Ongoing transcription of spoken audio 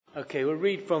Okay, we'll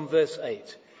read from verse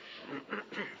 8.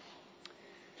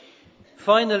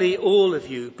 Finally, all of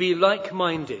you, be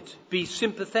like-minded, be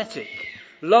sympathetic,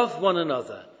 love one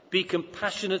another, be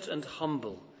compassionate and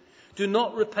humble. Do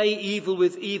not repay evil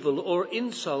with evil or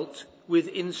insult with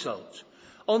insult.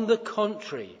 On the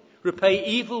contrary, repay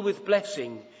evil with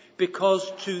blessing, because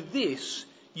to this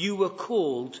you were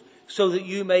called, so that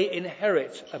you may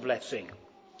inherit a blessing.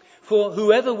 For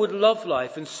whoever would love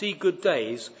life and see good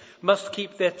days must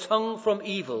keep their tongue from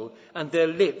evil and their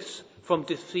lips from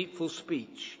deceitful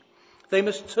speech. They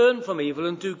must turn from evil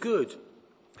and do good.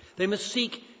 They must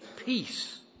seek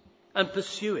peace and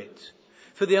pursue it.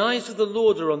 For the eyes of the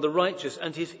Lord are on the righteous,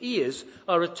 and his ears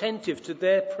are attentive to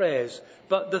their prayers.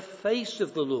 But the face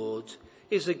of the Lord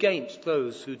is against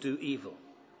those who do evil.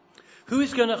 Who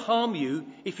is going to harm you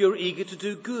if you're eager to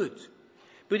do good?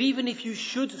 But even if you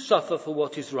should suffer for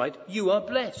what is right, you are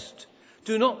blessed.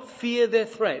 Do not fear their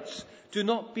threats. Do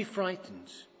not be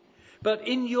frightened. But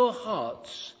in your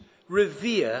hearts,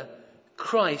 revere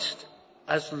Christ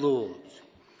as Lord.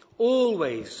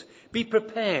 Always be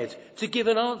prepared to give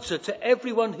an answer to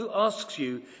everyone who asks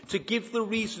you to give the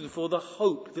reason for the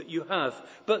hope that you have.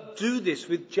 But do this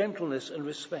with gentleness and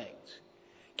respect,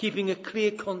 keeping a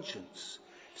clear conscience,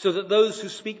 so that those who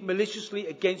speak maliciously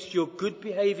against your good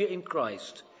behaviour in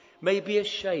Christ may be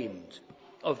ashamed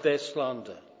of their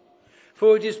slander.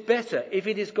 For it is better, if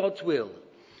it is God's will,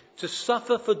 to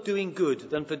suffer for doing good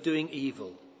than for doing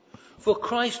evil. For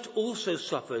Christ also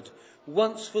suffered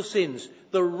once for sins,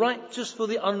 the righteous for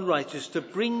the unrighteous, to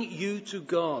bring you to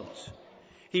God.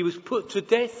 He was put to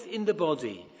death in the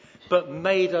body, but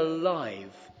made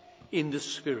alive in the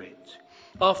spirit.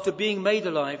 After being made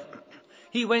alive,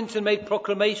 he went and made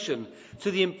proclamation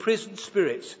to the imprisoned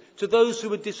spirits, to those who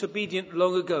were disobedient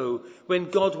long ago, when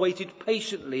God waited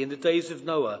patiently in the days of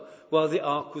Noah while the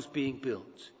ark was being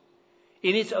built.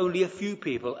 In it only a few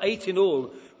people, 8 in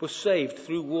all, were saved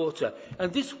through water.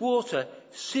 And this water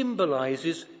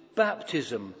symbolises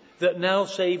baptism that now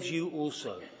saves you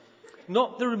also.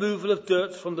 Not the removal of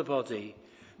dirt from the body,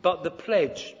 but the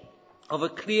pledge of a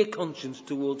clear conscience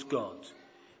towards God.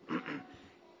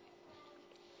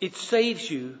 It saves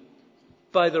you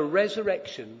by the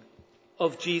resurrection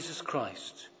of Jesus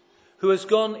Christ, who has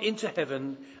gone into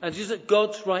heaven and is at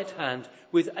God's right hand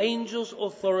with angels,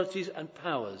 authorities and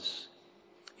powers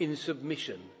in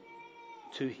submission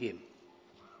to him.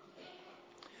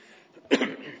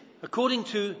 According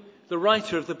to the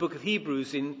writer of the book of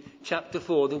Hebrews in chapter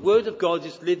 4, the word of God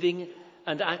is living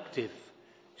and active,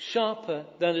 sharper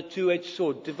than a two-edged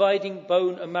sword, dividing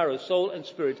bone and marrow, soul and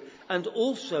spirit, and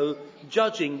also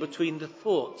judging between the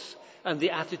thoughts and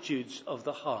the attitudes of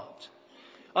the heart.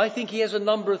 I think he has a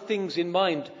number of things in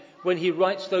mind when he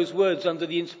writes those words under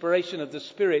the inspiration of the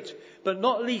Spirit, but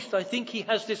not least I think he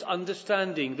has this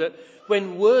understanding that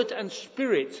when word and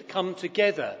spirit come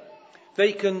together,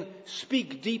 they can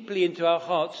speak deeply into our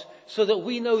hearts so that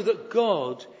we know that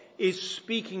God is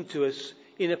speaking to us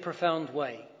in a profound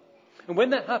way. And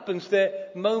when that happens, there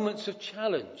are moments of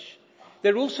challenge.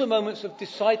 There are also moments of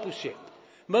discipleship,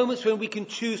 moments when we can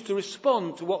choose to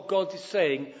respond to what God is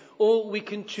saying, or we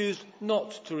can choose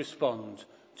not to respond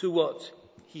to what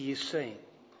he is saying.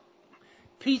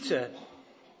 Peter,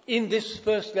 in this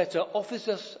first letter, offers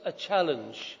us a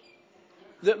challenge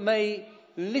that may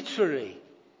literally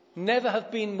never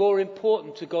have been more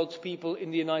important to God's people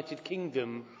in the United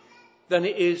Kingdom than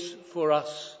it is for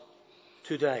us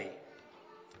today.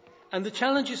 And the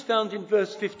challenge is found in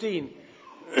verse 15.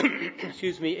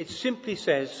 It simply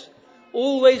says,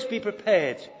 always be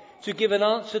prepared to give an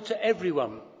answer to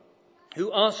everyone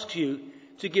who asks you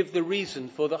to give the reason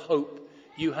for the hope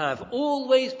you have.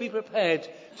 Always be prepared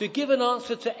to give an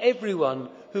answer to everyone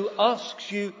who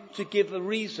asks you to give a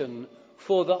reason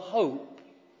for the hope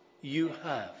you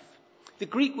have. The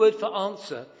Greek word for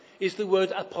answer is the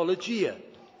word apologia.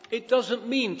 It doesn't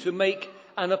mean to make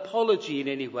an apology in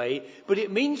any way, but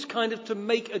it means kind of to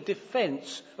make a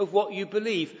defence of what you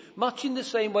believe, much in the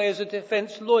same way as a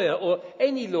defence lawyer, or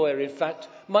any lawyer in fact,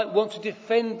 might want to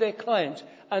defend their client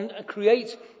and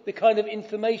create the kind of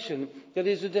information that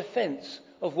is a defence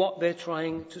of what they're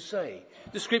trying to say.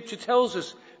 The scripture tells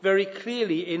us very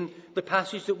clearly in the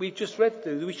passage that we've just read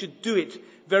through that we should do it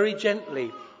very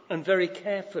gently and very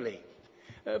carefully.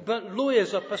 But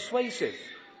lawyers are persuasive.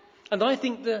 And I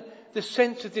think the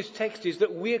sense of this text is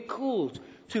that we're called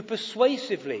to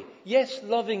persuasively, yes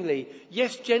lovingly,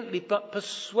 yes gently, but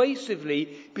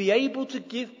persuasively be able to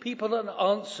give people an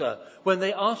answer when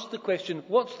they ask the question,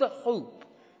 what's the hope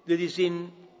that is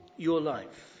in your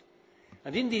life?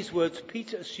 And in these words,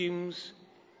 Peter assumes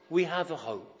we have a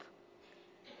hope.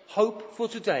 Hope for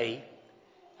today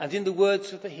and in the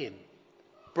words of the hymn,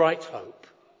 bright hope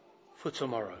for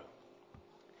tomorrow.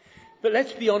 But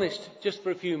let's be honest just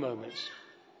for a few moments.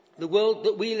 The world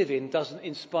that we live in doesn't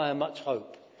inspire much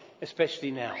hope,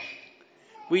 especially now.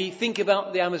 We think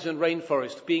about the Amazon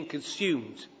rainforest being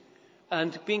consumed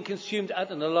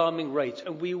at an alarming rate,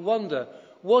 and we wonder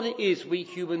what it is we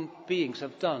human beings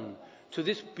have done to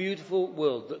this beautiful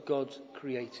world that God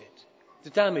created. The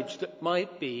damage that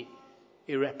might be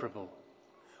irreparable.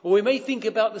 Or we may think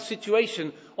about the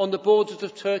situation on the borders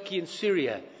of Turkey and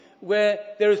Syria, where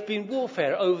there has been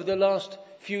warfare over the last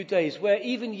few days, where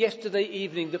even yesterday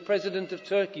evening the President of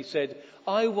Turkey said,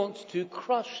 I want to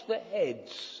crush the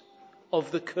heads of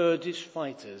the Kurdish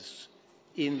fighters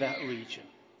in that region.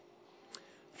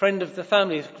 A friend of the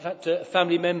family, in fact a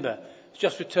family member, has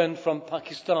just returned from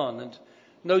Pakistan, and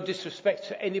no disrespect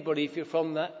to anybody if you're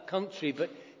from that country, but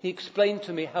he explained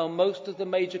to me how most of the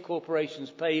major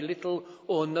corporations pay little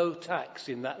or no tax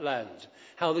in that land,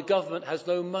 how the government has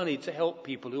no money to help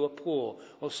people who are poor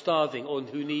or starving or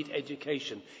who need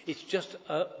education. It's just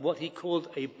what he called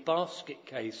a basket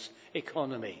case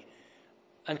economy.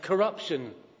 And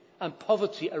corruption and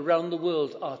poverty around the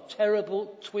world are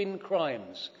terrible twin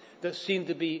crimes that seem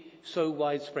to be so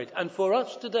widespread. And for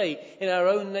us today, in our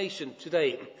own nation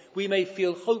today, we may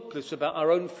feel hopeless about our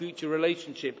own future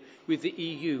relationship with the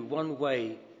EU one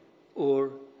way or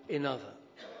another.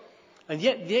 And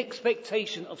yet the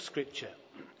expectation of Scripture,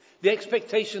 the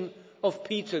expectation of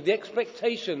Peter, the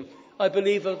expectation, I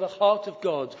believe, of the heart of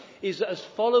God is that as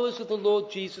followers of the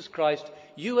Lord Jesus Christ,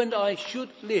 you and I should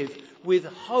live with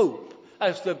hope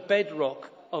as the bedrock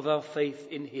of our faith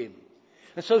in him.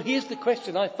 And so here's the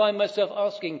question I find myself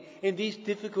asking in these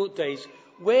difficult days.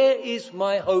 Where is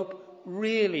my hope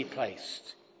really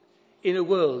placed in a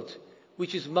world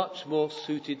which is much more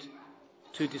suited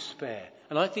to despair?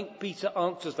 And I think Peter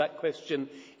answers that question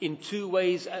in two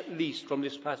ways at least from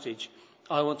this passage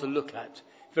I want to look at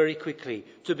very quickly.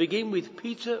 To begin with,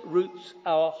 Peter roots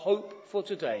our hope for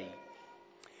today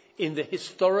in the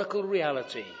historical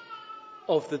reality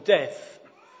of the death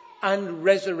and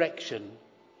resurrection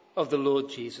of the Lord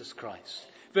Jesus Christ.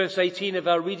 Verse 18 of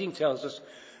our reading tells us,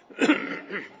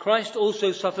 Christ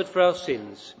also suffered for our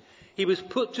sins. He was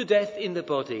put to death in the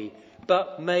body,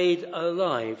 but made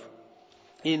alive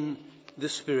in the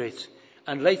spirit.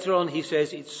 And later on he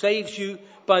says, it saves you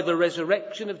by the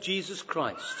resurrection of Jesus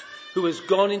Christ, who has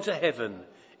gone into heaven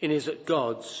and is at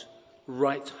God's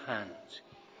right hand.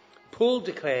 Paul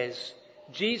declares,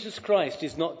 Jesus Christ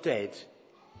is not dead,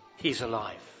 he's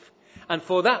alive. And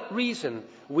for that reason,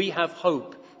 we have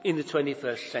hope in the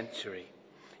 21st century.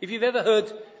 If you've ever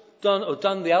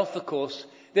done the Alpha course,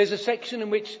 there's a section in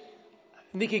which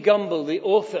Nicky Gumbel, the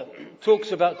author,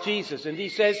 talks about Jesus, and he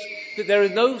says that there are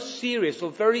no serious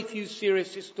or very few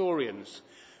serious historians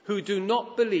who do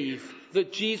not believe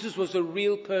that Jesus was a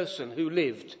real person who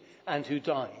lived and who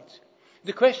died.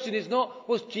 The question is not,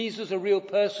 was Jesus a real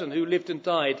person who lived and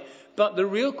died? But the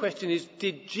real question is,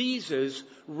 did Jesus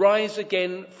rise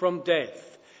again from death?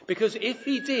 Because if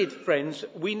he did, friends,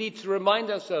 we need to remind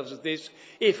ourselves of this.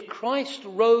 If Christ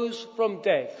rose from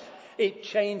death, it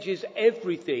changes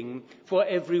everything for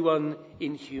everyone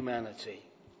in humanity.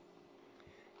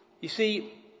 You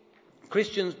see,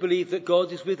 Christians believe that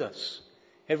God is with us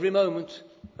every moment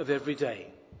of every day.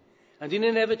 And in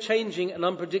an ever-changing and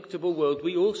unpredictable world,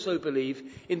 we also believe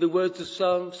in the words of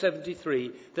Psalm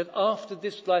 73, that after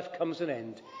this life comes an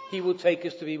end, he will take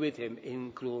us to be with him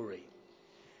in glory.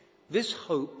 This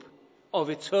hope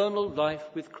of eternal life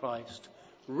with Christ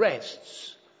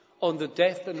rests on the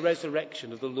death and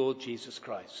resurrection of the Lord Jesus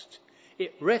Christ.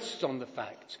 It rests on the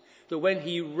fact that when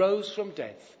he rose from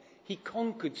death, he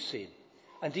conquered sin,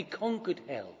 and he conquered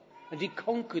hell, and he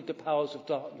conquered the powers of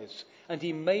darkness, and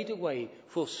he made a way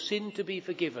for sin to be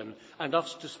forgiven and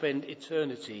us to spend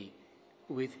eternity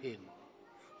with him.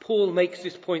 Paul makes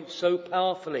this point so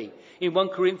powerfully in 1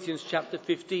 Corinthians chapter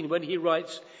 15 when he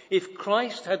writes, if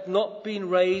Christ had not been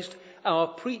raised, our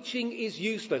preaching is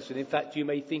useless. And in fact, you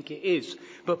may think it is.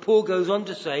 But Paul goes on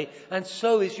to say, and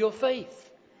so is your faith.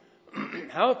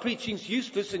 Our preaching is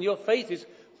useless and your faith is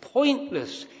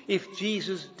pointless if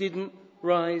Jesus didn't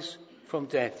rise from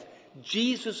death.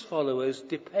 Jesus' followers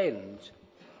depend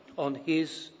on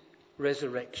his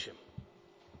resurrection.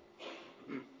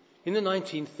 In the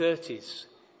 1930s,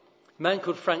 a man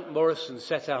called Frank Morrison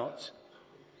set out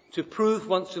to prove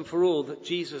once and for all that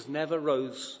Jesus never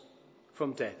rose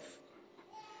from death.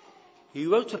 He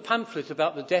wrote a pamphlet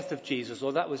about the death of Jesus,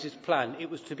 or that was his plan. It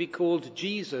was to be called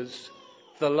Jesus,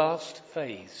 the Last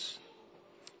Phase.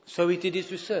 So he did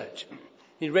his research.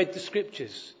 He read the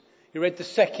scriptures. He read the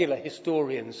secular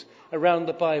historians around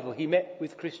the Bible. He met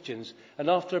with Christians. And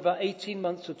after about 18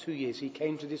 months or 2 years, he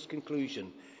came to this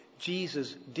conclusion.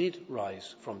 Jesus did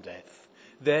rise from death.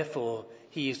 Therefore,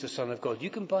 he is the Son of God. You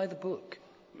can buy the book.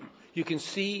 You can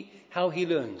see how he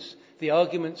learns, the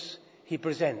arguments he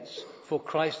presents for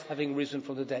Christ having risen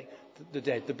from the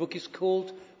dead. The book is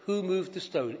called Who Moved the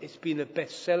Stone? It's been a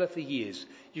bestseller for years.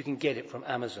 You can get it from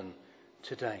Amazon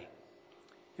today.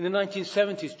 In the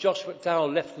 1970s, Josh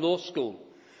McDowell left law school.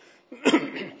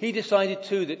 He decided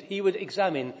too that he would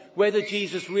examine whether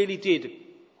Jesus really did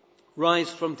rise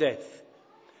from death.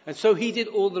 And so he did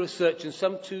all the research, and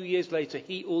some 2 years later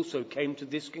he also came to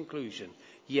this conclusion.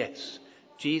 Yes,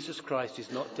 Jesus Christ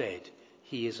is not dead,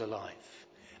 he is alive.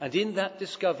 And in that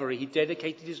discovery he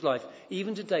dedicated his life,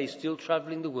 even today still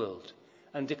travelling the world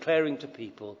and declaring to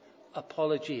people,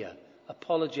 apologia,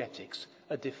 apologetics,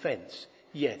 a defence.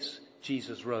 Yes,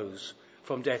 Jesus rose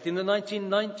from death. In the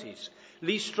 1990s,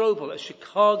 Lee Strobel, a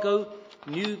Chicago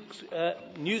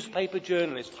newspaper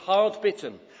journalist,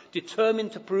 hard-bitten,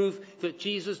 determined to prove that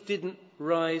Jesus didn't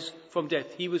rise from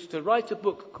death. He was to write a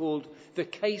book called The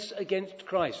Case Against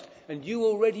Christ. And you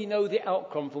already know the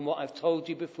outcome from what I've told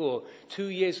you before. 2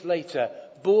 years later,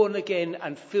 born again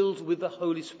and filled with the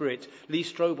Holy Spirit, Lee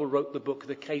Strobel wrote the book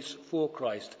The Case for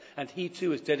Christ. And he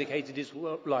too has dedicated his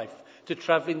life to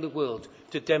travelling the world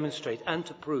to demonstrate and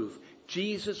to prove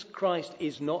Jesus Christ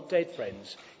is not dead,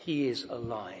 friends. He is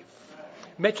alive.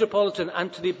 Metropolitan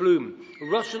Anthony Bloom, a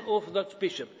Russian Orthodox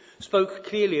bishop, spoke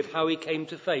clearly of how he came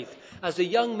to faith. As a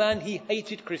young man, he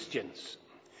hated Christians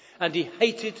and he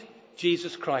hated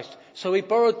Jesus Christ. So he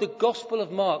borrowed the Gospel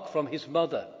of Mark from his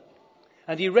mother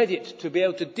and he read it to be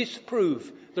able to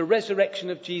disprove the resurrection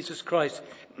of Jesus Christ.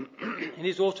 In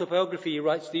his autobiography, he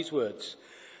writes these words.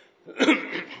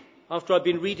 After I'd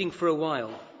been reading for a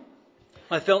while,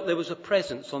 I felt there was a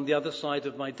presence on the other side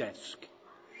of my desk.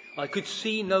 I could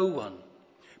see no one,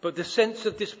 but the sense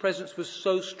of this presence was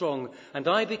so strong, and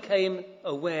I became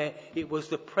aware it was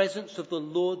the presence of the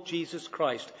Lord Jesus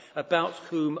Christ about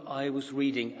whom I was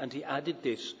reading. And he added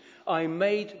this, I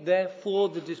made therefore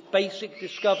this basic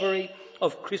discovery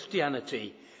of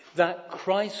Christianity, that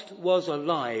Christ was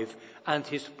alive and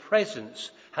his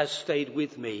presence has stayed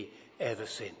with me ever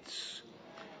since.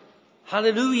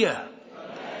 Hallelujah!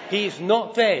 He is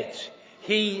not dead.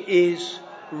 He is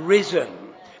risen.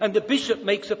 And the bishop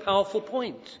makes a powerful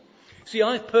point. See,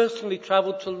 I've personally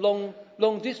travelled to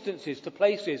long distances, to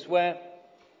places where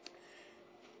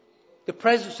the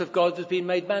presence of God has been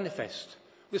made manifest.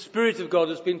 The Spirit of God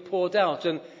has been poured out.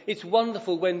 And it's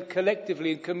wonderful when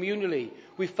collectively and communally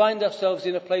we find ourselves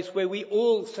in a place where we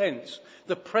all sense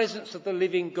the presence of the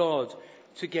living God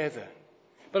together.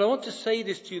 But I want to say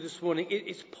this to you this morning.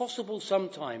 It's possible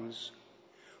sometimes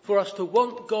for us to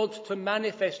want God to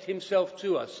manifest himself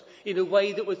to us in a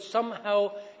way that would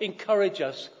somehow encourage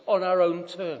us on our own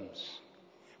terms.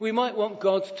 We might want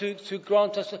God to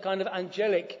grant us a kind of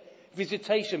angelic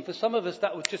visitation. For some of us,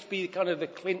 that would just be kind of the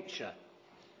clincher.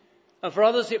 And for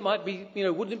others, it might be,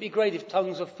 wouldn't it be great if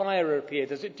tongues of fire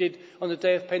appeared as it did on the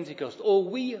day of Pentecost? Or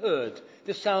we heard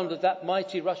the sound of that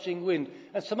mighty rushing wind.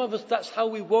 And some of us, that's how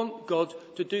we want God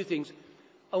to do things.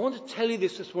 I want to tell you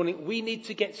this morning. We need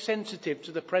to get sensitive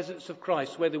to the presence of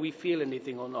Christ, whether we feel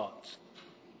anything or not.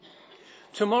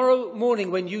 Tomorrow morning,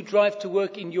 when you drive to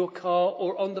work in your car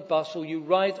or on the bus, or you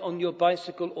ride on your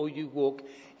bicycle or you walk,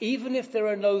 even if there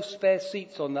are no spare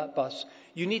seats on that bus,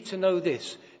 you need to know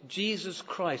this. Jesus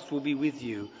Christ will be with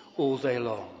you all day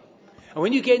long. And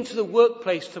when you get into the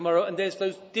workplace tomorrow and there's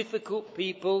those difficult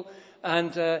people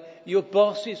and your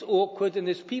boss is awkward and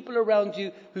there's people around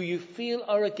you who you feel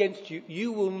are against you,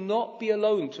 you will not be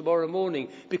alone tomorrow morning,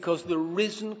 because the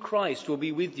risen Christ will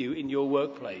be with you in your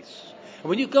workplace. And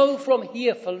when you go from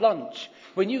here for lunch,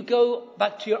 when you go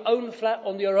back to your own flat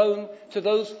on your own to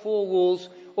those four walls,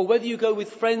 or whether you go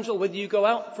with friends or whether you go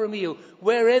out for a meal,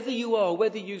 wherever you are,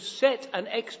 whether you set an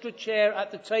extra chair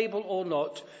at the table or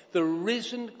not, the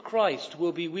risen Christ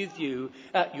will be with you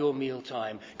at your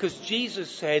mealtime. Because Jesus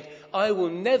said, I will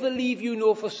never leave you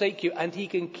nor forsake you. And he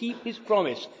can keep his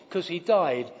promise, because he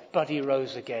died, but he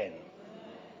rose again.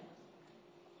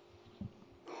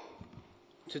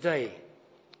 Today,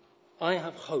 I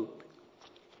have hope.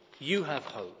 You have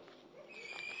hope.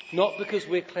 Not because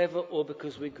we're clever or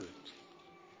because we're good,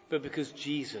 but because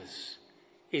Jesus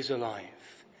is alive.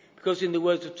 Because in the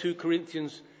words of 2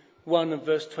 Corinthians 1 and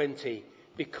verse 20,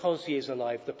 because he is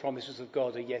alive, the promises of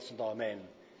God are yes and amen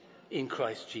in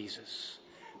Christ Jesus.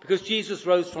 Because Jesus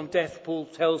rose from death, Paul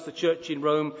tells the church in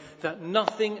Rome that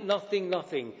nothing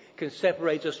can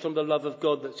separate us from the love of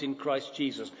God that's in Christ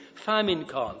Jesus. Famine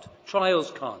can't,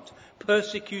 trials can't,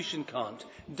 persecution can't,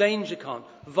 danger can't,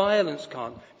 violence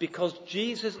can't. Because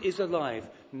Jesus is alive,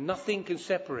 nothing can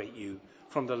separate you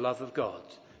from the love of God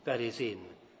that is in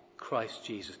Christ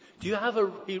Jesus. Do you have a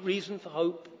reason for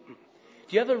hope?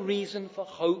 Do you have a reason for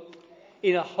hope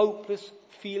in a hopeless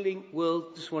feeling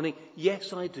world this morning?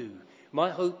 Yes, I do. My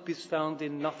hope is found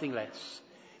in nothing less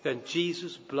than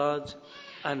Jesus' blood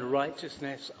and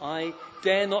righteousness. I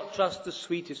dare not trust the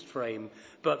sweetest frame,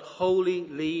 but wholly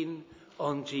lean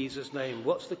on Jesus' name.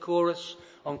 What's the chorus?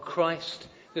 On Christ,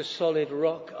 the solid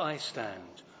rock, I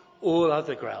stand. All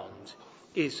other ground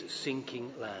is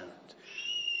sinking land.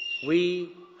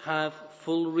 We have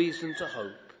full reason to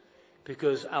hope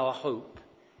because our hope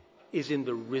is in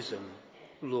the risen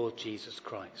Lord Jesus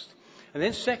Christ. And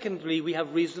then secondly, we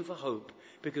have reason for hope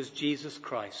because Jesus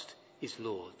Christ is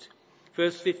Lord.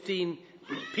 Verse 15,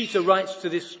 Peter writes to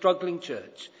this struggling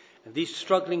church and these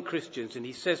struggling Christians, and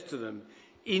he says to them,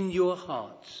 in your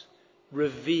hearts,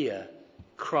 revere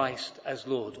Christ as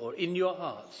Lord, or in your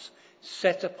hearts,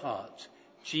 set apart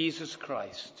Jesus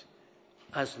Christ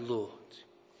as Lord.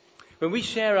 When we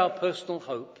share our personal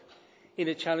hope in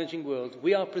a challenging world,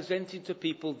 we are presenting to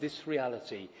people this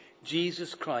reality.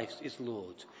 Jesus Christ is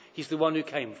Lord. He's the one who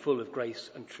came full of grace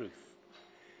and truth.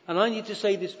 And I need to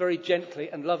say this very gently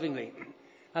and lovingly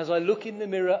as I look in the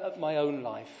mirror at my own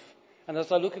life and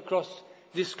as I look across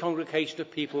this congregation of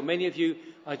people, many of you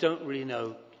I don't really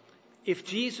know. If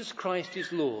Jesus Christ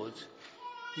is Lord,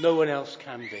 no one else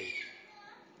can be.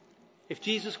 If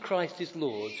Jesus Christ is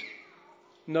Lord,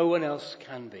 no one else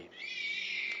can be.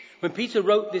 When Peter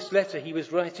wrote this letter, he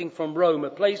was writing from Rome, a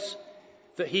place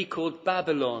that he called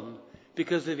Babylon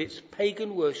because of its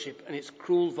pagan worship and its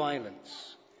cruel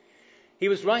violence. He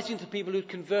was writing to people who'd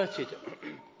converted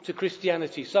to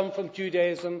Christianity, some from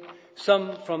Judaism,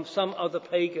 some from some other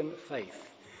pagan faith.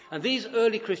 And these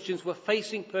early Christians were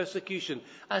facing persecution,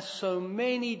 as so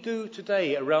many do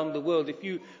today around the world. If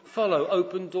you follow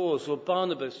Open Doors or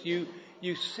Barnabas, you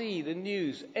see the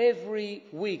news every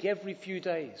week, every few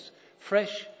days.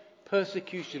 Fresh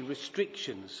persecution,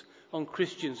 restrictions on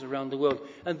Christians around the world.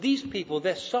 And these people,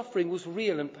 their suffering was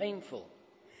real and painful.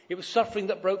 It was suffering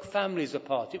that broke families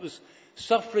apart. It was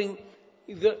suffering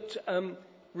that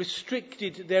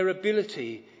restricted their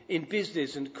ability in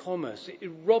business and commerce.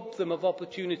 It robbed them of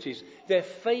opportunities. Their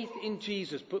faith in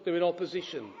Jesus put them in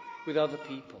opposition with other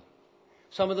people.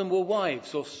 Some of them were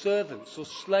wives or servants or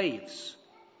slaves.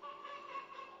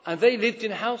 And they lived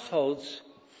in households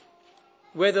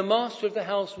where the master of the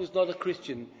house was not a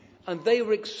Christian, and they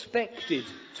were expected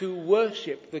to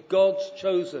worship the gods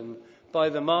chosen by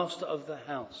the master of the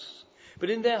house. But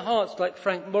in their hearts, like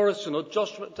Frank Morrison or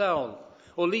Josh McDowell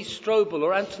or Lee Strobel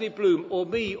or Anthony Bloom or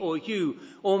me or you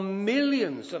or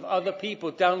millions of other people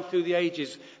down through the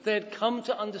ages, they had come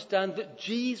to understand that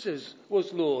Jesus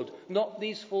was Lord, not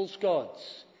these false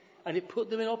gods. And it put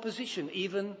them in opposition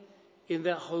even in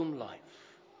their home life.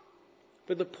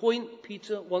 But the point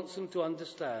Peter wants them to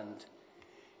understand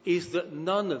is that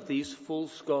none of these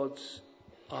false gods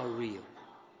are real.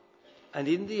 And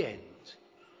in the end,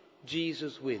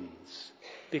 Jesus wins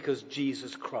because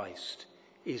Jesus Christ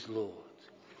is Lord.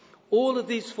 All of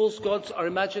these false gods are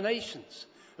imaginations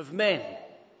of men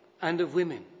and of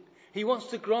women. He wants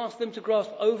to grasp them to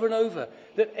grasp over and over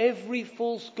that every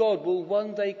false god will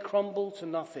one day crumble to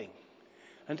nothing.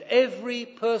 And every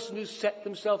person who set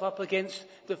themselves up against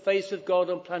the face of God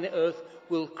on planet Earth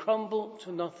will crumble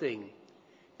to nothing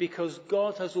because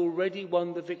God has already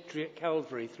won the victory at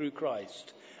Calvary through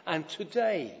Christ. And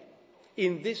today,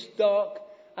 in this dark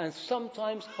and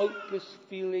sometimes hopeless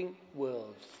feeling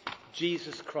world,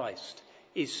 Jesus Christ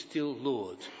is still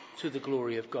Lord to the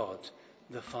glory of God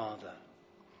the Father.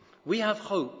 We have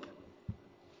hope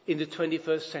in the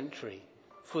 21st century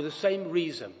for the same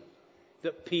reason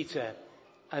that Peter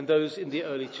and those in the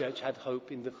early church had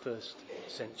hope in the first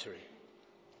century.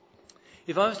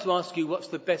 If I was to ask you what's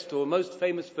the best or most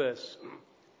famous verse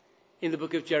in the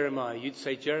book of Jeremiah, you'd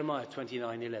say Jeremiah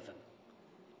 29:11.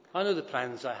 I know the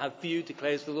plans I have for you,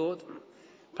 declares the Lord.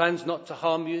 Plans not to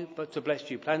harm you, but to bless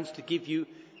you. Plans to give you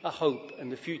a hope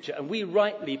and the future. And we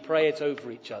rightly pray it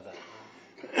over each other.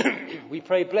 We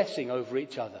pray blessing over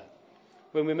each other.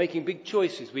 When we're making big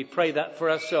choices, we pray that for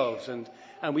ourselves and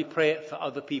we pray it for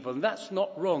other people. And that's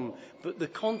not wrong, but the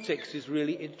context is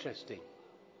really interesting.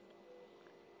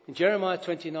 In Jeremiah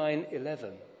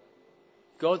 29:11,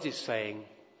 God is saying,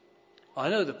 I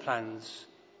know the plans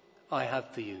I have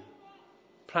for you.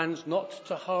 Plans not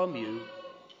to harm you,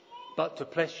 but to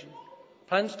bless you.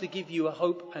 plans to give you a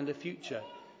hope and a future,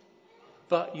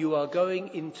 but you are going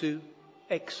into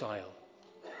exile.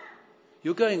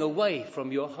 You're going away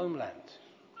from your homeland.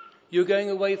 You're going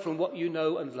away from what you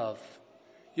know and love.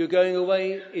 You're going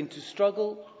away into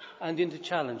struggle and into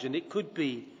challenge, and it could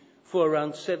be for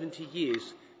around 70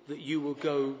 years that you will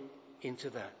go into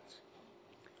that.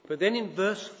 But then in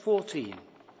verse 14,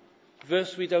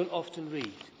 verse we don't often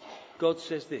read, God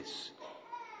says this: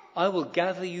 I will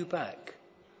gather you back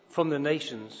from the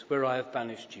nations where I have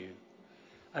banished you,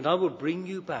 and I will bring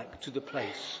you back to the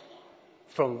place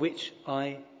from which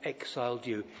I exiled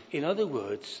you. In other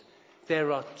words,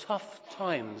 there are tough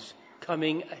times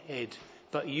coming ahead,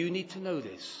 but you need to know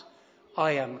this: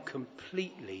 I am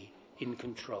completely in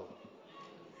control.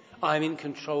 I'm in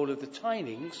control of the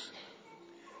timings,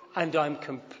 and I'm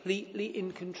completely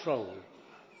in control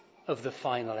of the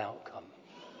final outcome.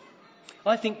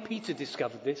 I think Peter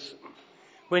discovered this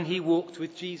when he walked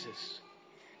with Jesus.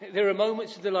 There are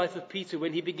moments in the life of Peter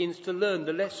when he begins to learn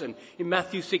the lesson. In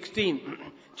Matthew 16,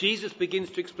 Jesus begins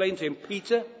to explain to him,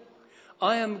 Peter,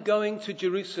 I am going to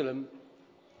Jerusalem,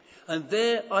 and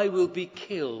there I will be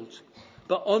killed,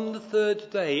 but on the third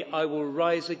day I will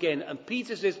rise again. And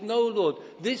Peter says, no, Lord,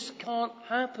 this can't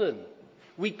happen.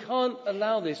 We can't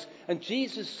allow this. And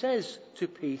Jesus says to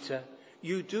Peter,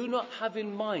 you do not have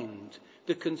in mind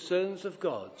the concerns of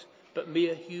God, but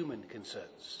mere human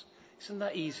concerns. Isn't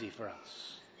that easy for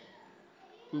us?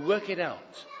 We work it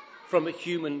out from a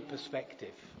human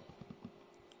perspective.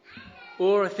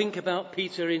 Or I think about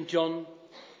Peter in John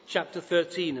chapter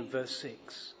 13 and verse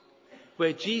 6,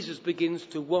 where Jesus begins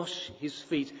to wash his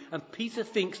feet, and Peter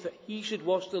thinks that he should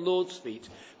wash the Lord's feet.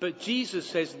 But Jesus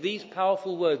says these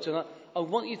powerful words, and I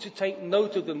want you to take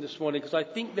note of them this morning because I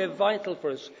think they're vital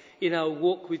for us in our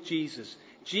walk with Jesus.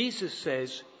 Jesus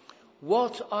says,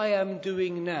 what I am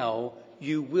doing now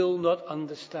you will not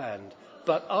understand,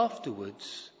 but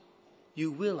afterwards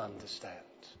you will understand.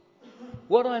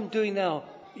 What I'm doing now,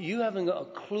 you haven't got a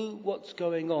clue what's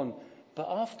going on, but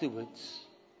afterwards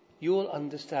you'll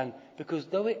understand, because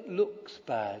though it looks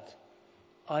bad,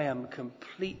 I am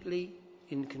completely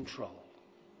in control.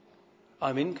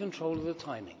 I'm in control of the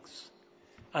timings,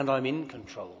 and I'm in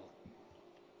control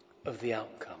of the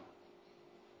outcome.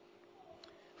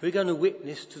 We're going to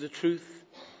witness to the truth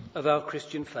of our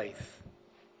Christian faith.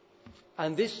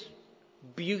 And this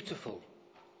beautiful,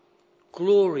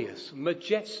 glorious,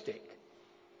 majestic,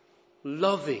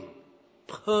 loving,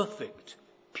 perfect,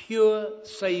 pure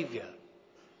Saviour,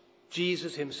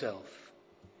 Jesus himself,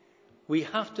 we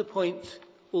have to point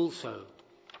also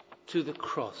to the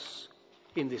cross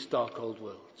in this dark old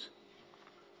world,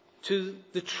 to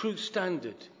the true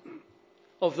standard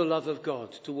of the love of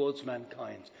God towards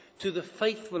mankind, to the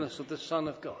faithfulness of the Son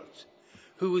of God,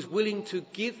 who was willing to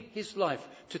give his life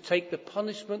to take the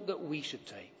punishment that we should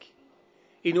take,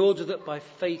 in order that by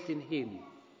faith in him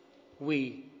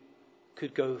we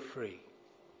could go free.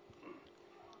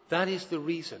 That is the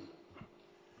reason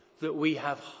that we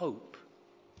have hope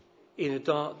in a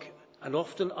dark and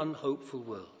often unhopeful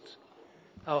world.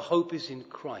 Our hope is in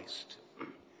Christ.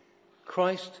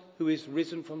 Christ who is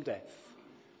risen from death,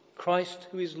 Christ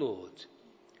who is Lord,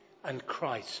 and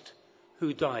Christ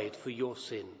who died for your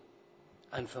sin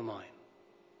and for mine.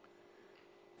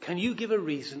 Can you give a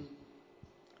reason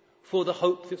for the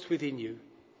hope that's within you,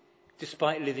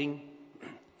 despite living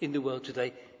in the world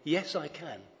today? Yes, I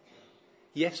can.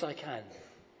 Yes, I can.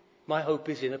 My hope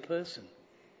is in a person.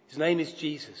 His name is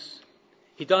Jesus.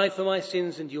 He died for my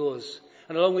sins and yours.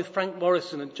 And along with Frank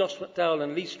Morrison and Josh McDowell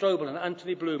and Lee Strobel and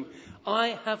Anthony Bloom,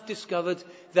 I have discovered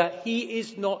that he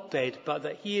is not dead, but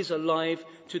that he is alive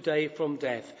today from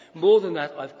death. More than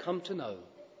that, I've come to know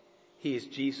he is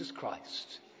Jesus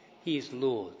Christ. He is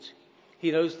Lord.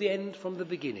 He knows the end from the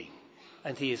beginning,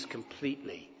 and he is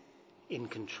completely in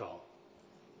control.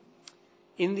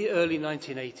 In the early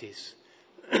 1980s,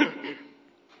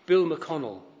 Bill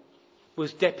McConnell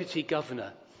was Deputy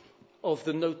Governor of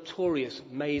the notorious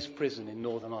Maze Prison in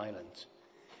Northern Ireland.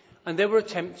 And there were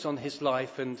attempts on his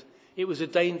life, and it was a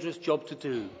dangerous job to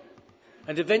do.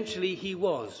 And eventually he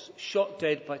was shot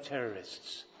dead by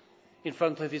terrorists in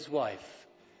front of his wife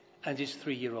and his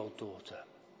 3-year-old daughter.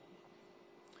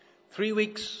 3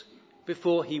 weeks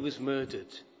before he was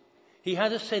murdered, he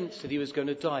had a sense that he was going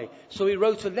to die. So he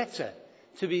wrote a letter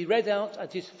to be read out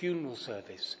at his funeral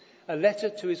service, a letter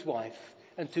to his wife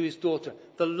and to his daughter.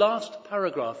 The last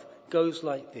paragraph goes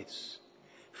like this: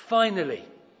 finally,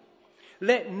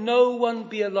 let no one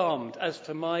be alarmed as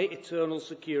to my eternal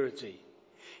security.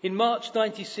 In March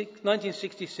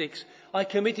 1966, I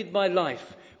committed my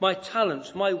life, my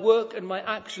talents, my work and my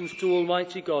actions to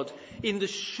Almighty God in the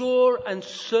sure and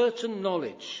certain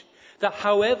knowledge that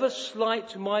however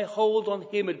slight my hold on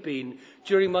him had been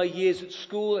during my years at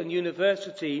school and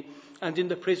university and in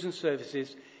the prison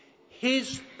services,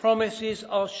 his promises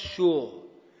are sure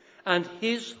and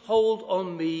his hold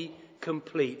on me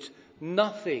complete.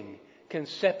 Nothing can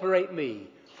separate me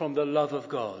from the love of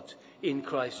God in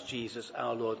Christ Jesus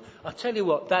our Lord. I tell you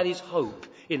what, that is hope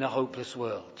in a hopeless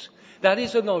world. That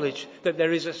is the knowledge that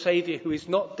there is a Saviour who is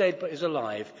not dead but is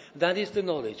alive. That is the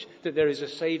knowledge that there is a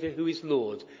Saviour who is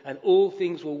Lord, and all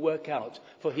things will work out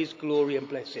for his glory and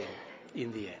blessing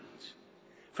in the end.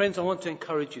 Friends, I want to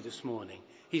encourage you this morning.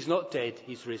 He's not dead,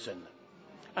 he's risen.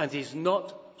 And he's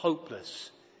not hopeless,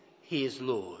 he is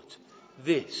Lord.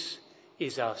 This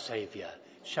is our Saviour.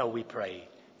 Shall we pray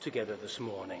together this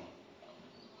morning?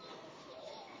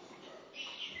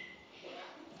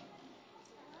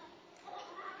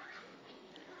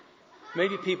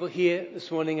 Maybe people here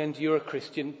this morning and you're a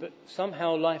Christian, but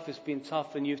somehow life has been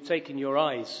tough and you've taken your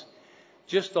eyes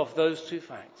just off those two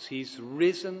facts. He's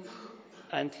risen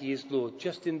and he is Lord,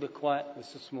 just in the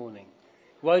quietness this morning.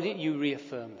 Why don't you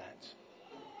reaffirm that?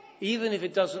 Even if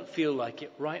it doesn't feel like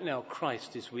it, right now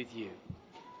Christ is with you.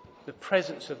 The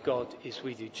presence of God is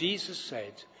with you. Jesus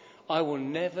said, I will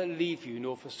never leave you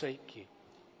nor forsake you.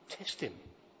 Test him.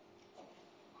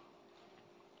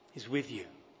 He's with you.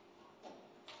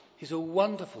 He's a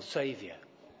wonderful Saviour.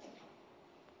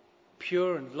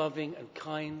 Pure and loving and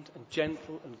kind and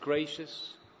gentle and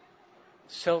gracious.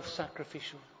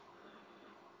 Self-sacrificial.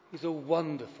 He's a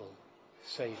wonderful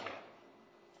Saviour.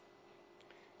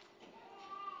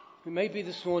 It may be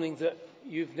this morning that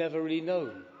you've never really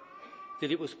known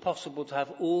that it was possible to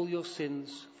have all your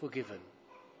sins forgiven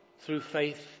through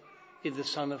faith in the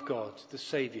Son of God, the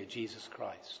Saviour, Jesus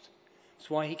Christ. That's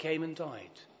why he came and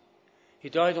died. He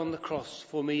died on the cross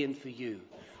for me and for you.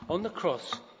 On the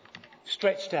cross,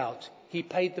 stretched out, he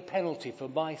paid the penalty for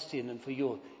my sin and for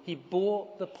yours. He bore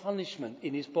the punishment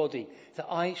in his body that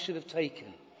I should have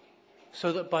taken,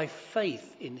 so that by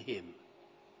faith in him,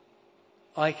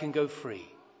 I can go free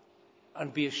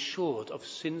and be assured of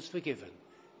sins forgiven,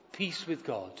 peace with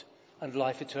God and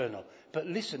life eternal. But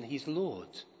listen, he's Lord.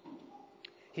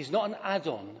 He's not an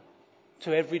add-on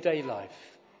to everyday life.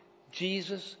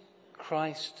 Jesus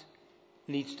Christ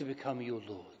needs to become your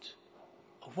Lord.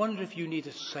 I wonder if you need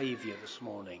a Saviour this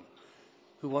morning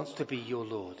who wants to be your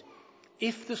Lord.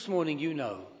 If this morning you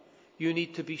know you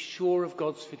need to be sure of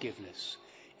God's forgiveness,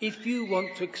 if you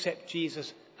want to accept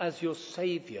Jesus as your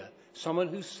Saviour, someone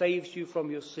who saves you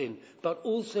from your sin, but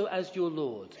also as your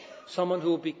Lord, someone who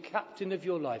will be captain of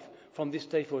your life from this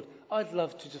day forward, I'd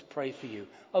love to just pray for you.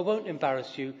 I won't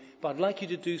embarrass you, but I'd like you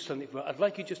to do something for it. I'd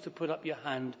like you just to put up your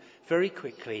hand very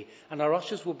quickly, and our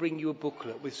ushers will bring you a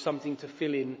booklet with something to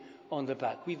fill in on the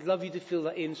back. We'd love you to fill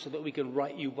that in so that we can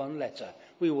write you one letter.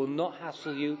 We will not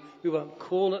hassle you. We won't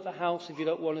call at the house if you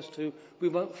don't want us to. We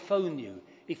won't phone you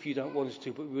if you don't want us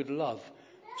to, but we would love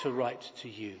to write to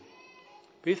you.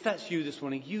 But if that's you this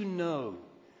morning, you know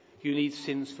you need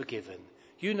sins forgiven.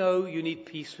 You know you need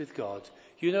peace with God.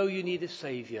 You know you need a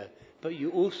Saviour, but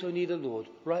you also need a Lord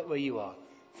right where you are.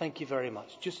 Thank you very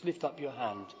much. Just lift up your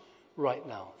hand right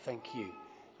now. Thank you.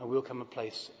 And we'll come and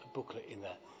place a booklet in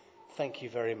there. Thank you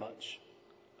very much.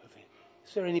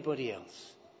 Is there anybody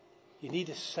else? You need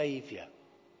a Saviour.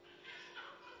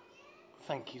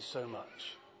 Thank you so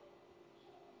much.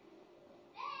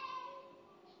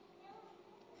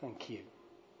 Thank you.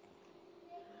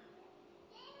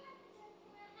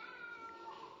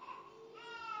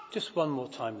 Just one more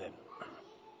time then.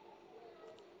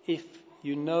 If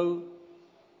you know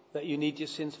that you need your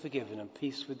sins forgiven and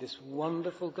peace with this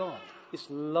wonderful God, this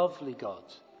lovely God,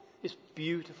 this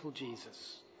beautiful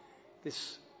Jesus,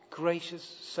 this gracious,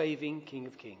 saving King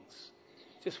of Kings,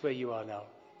 just where you are now,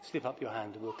 slip up your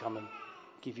hand and we'll come and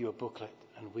give you a booklet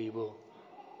and we will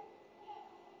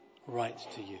write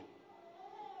to you.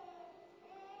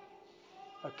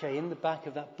 Okay, in the back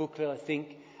of that booklet, I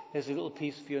think there's a little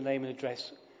piece for your name and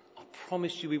address. I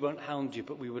promise you we won't hound you,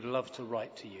 but we would love to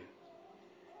write to you.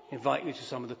 Invite you to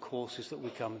some of the courses that we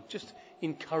come. Just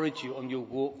encourage you on your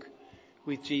walk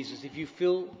with Jesus. If you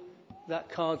fill that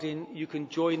card in, you can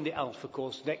join the Alpha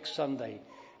course next Sunday,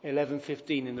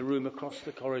 11:15 in the room across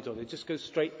the corridor. Just go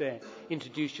straight there,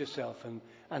 introduce yourself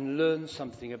and learn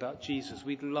something about Jesus.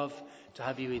 We'd love to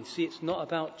have you in. See, it's not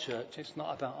about church, it's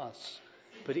not about us,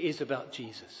 but it is about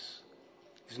Jesus.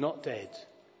 He's not dead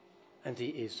and he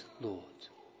is Lord.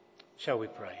 Shall we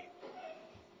pray?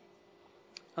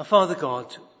 Our Father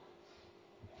God,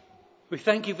 we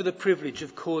thank you for the privilege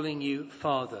of calling you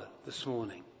Father this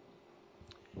morning.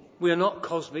 We are not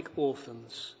cosmic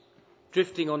orphans,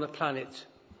 drifting on a planet,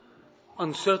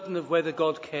 uncertain of whether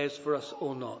God cares for us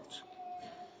or not.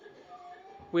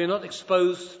 We are not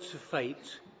exposed to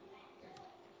fate,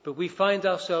 but we find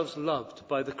ourselves loved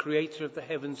by the Creator of the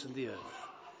heavens and the earth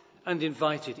and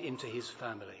invited into his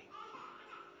family.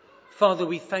 Father,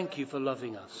 we thank you for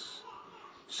loving us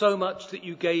so much that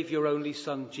you gave your only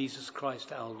Son, Jesus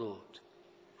Christ our Lord.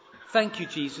 Thank you,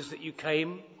 Jesus, that you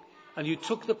came and you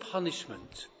took the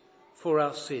punishment for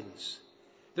our sins,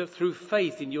 that through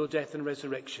faith in your death and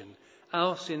resurrection,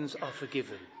 our sins are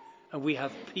forgiven and we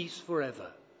have peace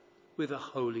forever with a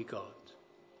holy God.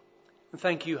 And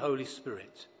thank you, Holy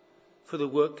Spirit, for the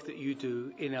work that you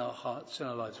do in our hearts and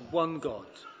our lives. One God,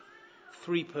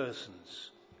 three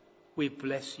persons. We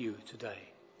bless you today.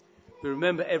 We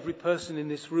remember every person in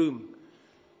this room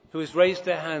who has raised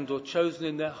their hand or chosen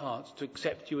in their hearts to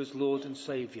accept you as Lord and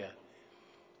Saviour.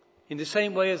 In the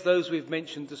same way as those we've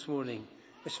mentioned this morning,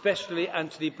 especially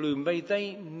Anthony Bloom, may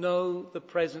they know the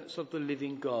presence of the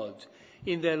living God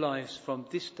in their lives from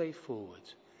this day forward.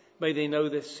 May they know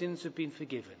their sins have been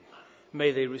forgiven.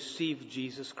 May they receive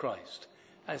Jesus Christ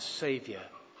as Saviour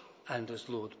and as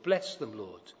Lord. Bless them,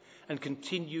 Lord, and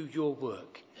continue your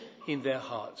work in their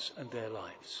hearts and their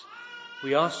lives.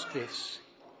 We ask this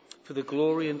for the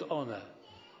glory and honour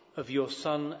of your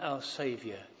Son, our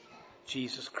Saviour,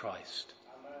 Jesus Christ.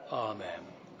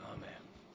 Amen.